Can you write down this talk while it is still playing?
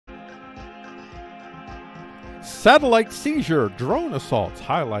Satellite seizure, drone assaults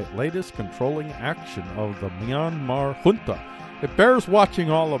highlight latest controlling action of the Myanmar Junta. It bears watching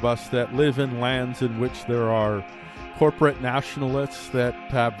all of us that live in lands in which there are corporate nationalists that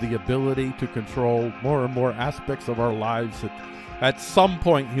have the ability to control more and more aspects of our lives. At some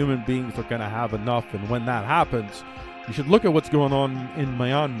point, human beings are going to have enough, and when that happens, you should look at what's going on in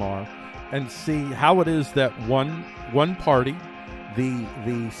Myanmar and see how it is that one party,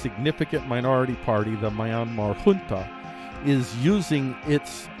 the significant minority party, the Myanmar Junta, is using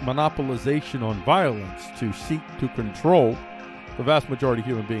its monopolization on violence to seek to control the vast majority of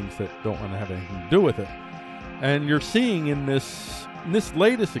human beings that don't want to have anything to do with it. And you're seeing in this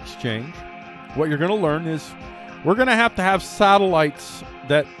latest exchange, what you're going to learn is we're going to have satellites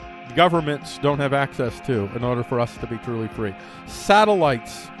that governments don't have access to in order for us to be truly free.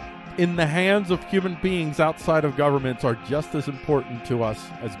 Satellites in the hands of human beings outside of governments are just as important to us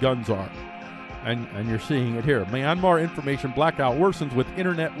as guns are. And you're seeing it here. Myanmar information blackout worsens with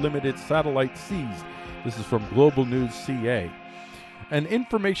internet-limited satellite seized. This is from globalnews.ca. An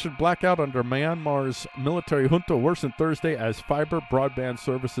information blackout under Myanmar's military junta worsened Thursday as fiber broadband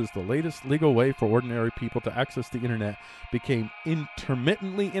services, the latest legal way for ordinary people to access the internet, became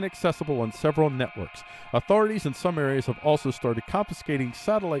intermittently inaccessible on several networks. Authorities in some areas have also started confiscating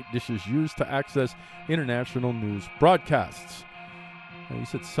satellite dishes used to access international news broadcasts. Now, you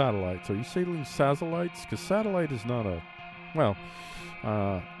said satellites. Are you saying satellites? Because satellite is not a... Well,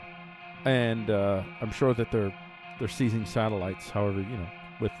 I'm sure that they're seizing satellites, however,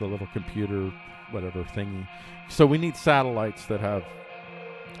 with the little computer, whatever thingy. So we need satellites that have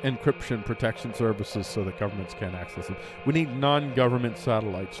encryption protection services so that governments can't access them. We need non-government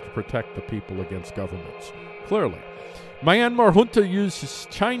satellites to protect the people against governments. Clearly. Myanmar junta uses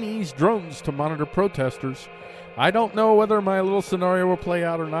Chinese drones to monitor protesters. I don't know whether my little scenario will play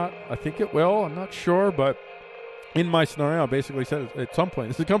out or not. I think it will. I'm not sure, but in my scenario, I basically said at some point,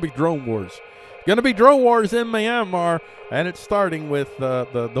 this is going to be drone wars. Going to be drone wars in Myanmar, and it's starting with the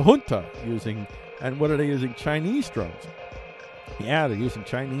junta using, and what are they using? Chinese drones. Yeah, they're using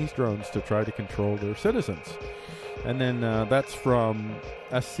Chinese drones to try to control their citizens. And then that's from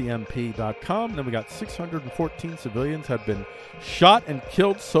scmp.com. Then we got 614 civilians have been shot and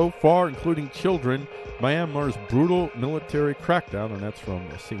killed so far, including children. Myanmar's brutal military crackdown, and that's from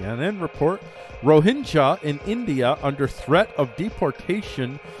the CNN report. Rohingya in India under threat of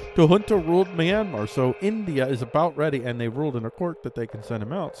deportation to junta-ruled Myanmar. So India is about ready, and they ruled in a court that they can send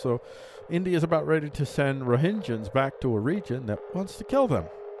them out. So India is about ready to send Rohingyans back to a region that wants to kill them.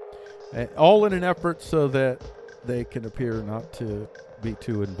 All in an effort so that they can appear not to be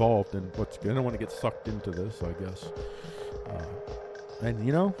too involved in what's going to want to get sucked into this, I guess. And,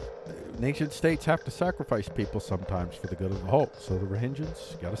 nation states have to sacrifice people sometimes for the good of the whole. So the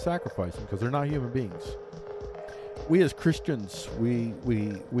Rohingyans got to sacrifice them because they're not human beings. We as Christians, we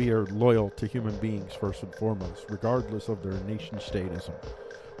are loyal to human beings first and foremost, regardless of their nation statism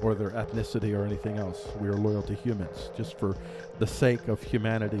or their ethnicity or anything else. We are loyal to humans just for the sake of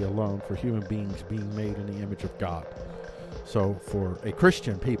humanity alone, for human beings being made in the image of God. So for a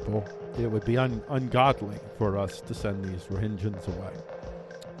Christian people, it would be ungodly for us to send these Rohingyans away.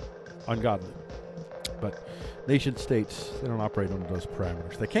 Ungodly. But nation states, they don't operate under those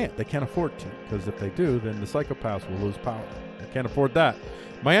parameters. They can't afford to, because if they do, then the psychopaths will lose power. They can't afford that.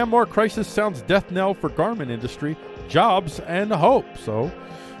 Myanmar crisis sounds death knell for garment industry, jobs, and hope. So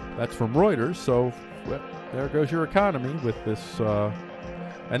that's from Reuters. So there goes your economy with this.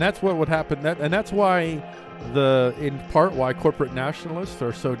 And that's what would happen. And that's why in part why corporate nationalists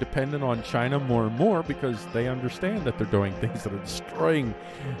are so dependent on China more and more, because they understand that they're doing things that are destroying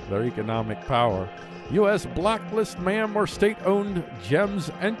their economic power. U.S. blacklist Myanmar state-owned GEMS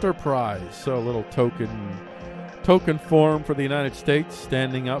enterprise. So a little token form for the United States,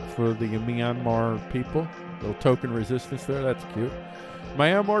 standing up for the Myanmar people. A little token resistance there. That's cute.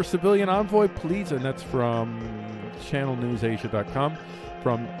 Myanmar civilian envoy pleads, and that's from channelnewsasia.com.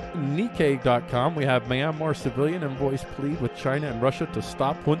 From Nikkei.com, we have Myanmar civilian envoys plead with China and Russia to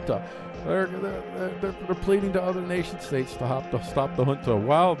stop junta. They're pleading to other nation states to stop the junta,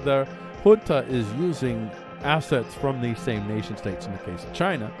 while the junta is using assets from these same nation states, in the case of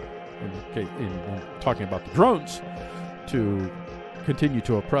China, in talking about the drones, to continue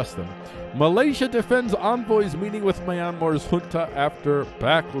to oppress them. Malaysia defends envoys meeting with Myanmar's junta after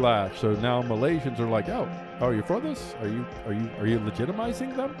backlash. So now Malaysians are like, oh, are you for this? Are you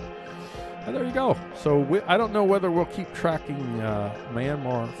legitimizing them? And there you go. So I don't know whether we'll keep tracking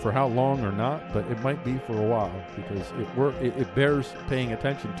Myanmar for how long or not, but it might be for a while, because it bears paying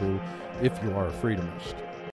attention to if you are a freedomist.